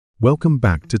Welcome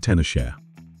back to tenorshare.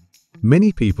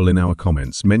 Many people in our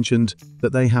comments mentioned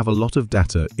that they have a lot of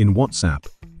data in WhatsApp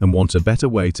and want a better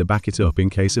way to back it up in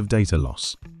case of data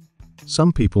loss.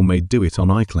 Some people may do it on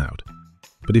iCloud,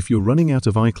 but if you're running out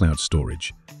of iCloud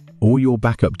storage, or your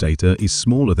backup data is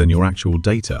smaller than your actual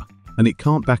data and it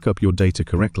can't back up your data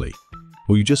correctly,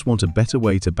 or you just want a better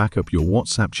way to back up your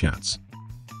WhatsApp chats,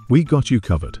 we got you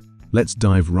covered. Let's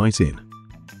dive right in.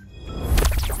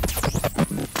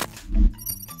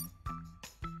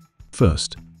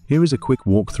 First, here is a quick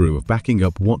walkthrough of backing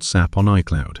up WhatsApp on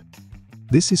iCloud.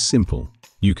 This is simple.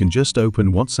 You can just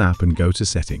open WhatsApp and go to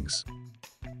Settings.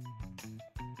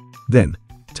 Then,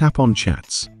 tap on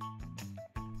Chats.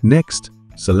 Next,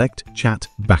 select Chat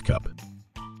Backup.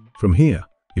 From here,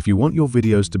 if you want your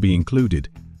videos to be included,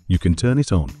 you can turn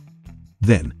it on.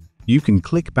 Then, you can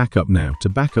click Backup Now to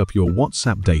back up your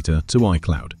WhatsApp data to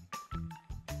iCloud.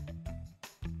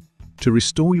 To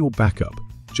restore your backup,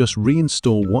 just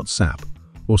reinstall WhatsApp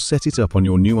or set it up on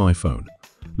your new iPhone.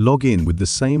 Log in with the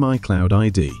same iCloud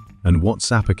ID and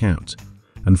WhatsApp account,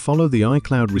 and follow the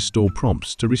iCloud restore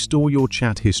prompts to restore your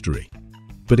chat history.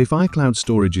 But if iCloud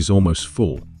storage is almost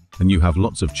full and you have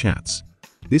lots of chats,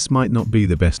 this might not be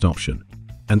the best option,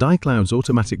 and iCloud's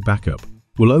automatic backup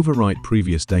will overwrite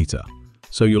previous data,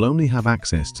 so you'll only have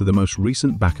access to the most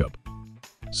recent backup.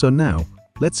 So now,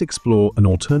 let's explore an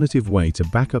alternative way to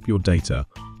back up your data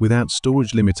without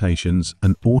storage limitations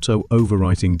and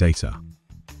auto-overwriting data.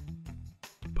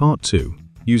 Part 2.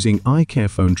 Using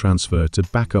iCareFone transfer to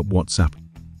back up WhatsApp.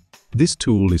 This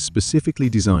tool is specifically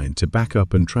designed to back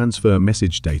up and transfer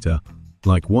message data,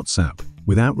 like WhatsApp,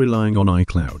 without relying on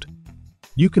iCloud.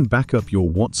 You can back up your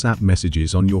WhatsApp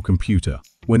messages on your computer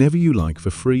whenever you like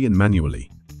for free and manually,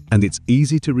 and it's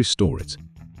easy to restore it.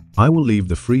 I will leave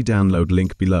the free download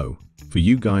link below for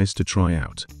you guys to try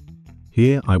out.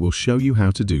 Here I will show you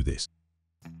how to do this.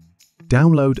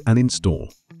 Download and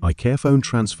install iCareFone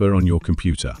transfer on your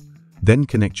computer, then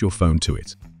connect your phone to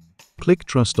it. Click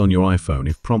Trust on your iPhone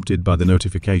if prompted by the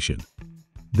notification.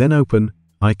 Then open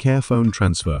iCareFone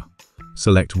transfer,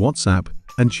 select WhatsApp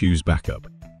and choose Backup.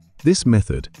 This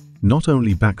method not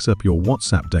only backs up your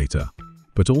WhatsApp data,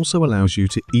 but also allows you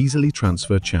to easily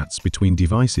transfer chats between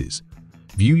devices,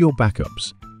 view your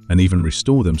backups, and even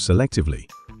restore them selectively.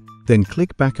 Then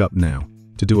click Backup Now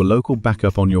to do a local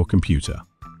backup on your computer.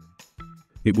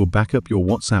 It will back up your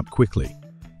WhatsApp quickly.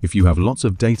 If you have lots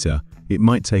of data, it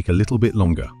might take a little bit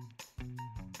longer.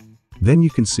 Then you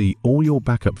can see all your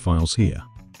backup files here.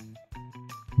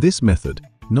 This method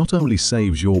not only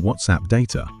saves your WhatsApp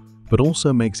data, but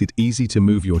also makes it easy to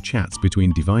move your chats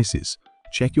between devices,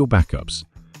 check your backups,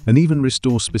 and even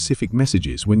restore specific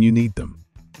messages when you need them.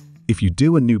 If you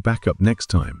do a new backup next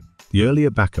time, the earlier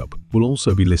backup will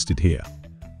also be listed here.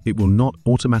 It will not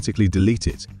automatically delete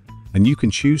it, and you can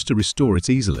choose to restore it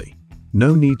easily.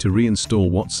 No need to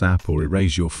reinstall WhatsApp or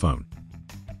erase your phone.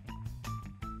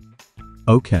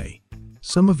 Okay,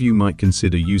 some of you might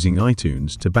consider using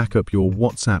iTunes to back up your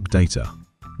WhatsApp data.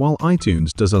 While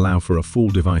iTunes does allow for a full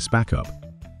device backup,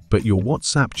 but your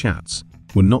WhatsApp chats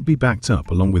will not be backed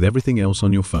up along with everything else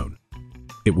on your phone.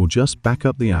 It will just back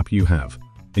up the app you have,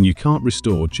 and you can't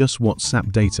restore just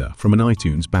WhatsApp data from an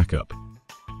iTunes backup.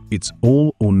 It's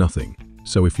all or nothing,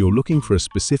 so if you're looking for a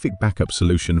specific backup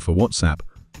solution for WhatsApp,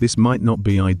 this might not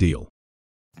be ideal.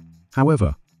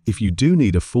 However, if you do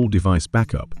need a full device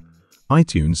backup,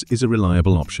 iTunes is a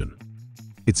reliable option.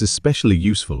 It's especially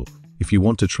useful if you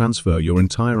want to transfer your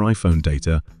entire iPhone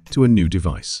data to a new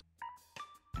device.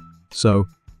 So,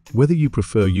 whether you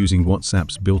prefer using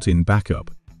WhatsApp's built-in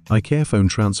backup, iCareFone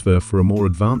transfer for a more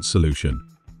advanced solution,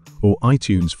 or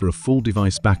iTunes for a full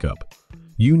device backup,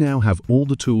 you now have all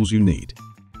the tools you need.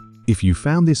 If you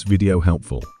found this video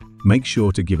helpful, make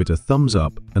sure to give it a thumbs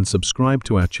up and subscribe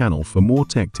to our channel for more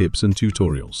tech tips and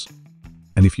tutorials.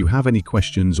 And if you have any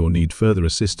questions or need further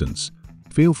assistance,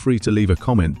 feel free to leave a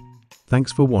comment.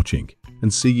 Thanks for watching,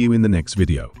 and see you in the next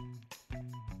video.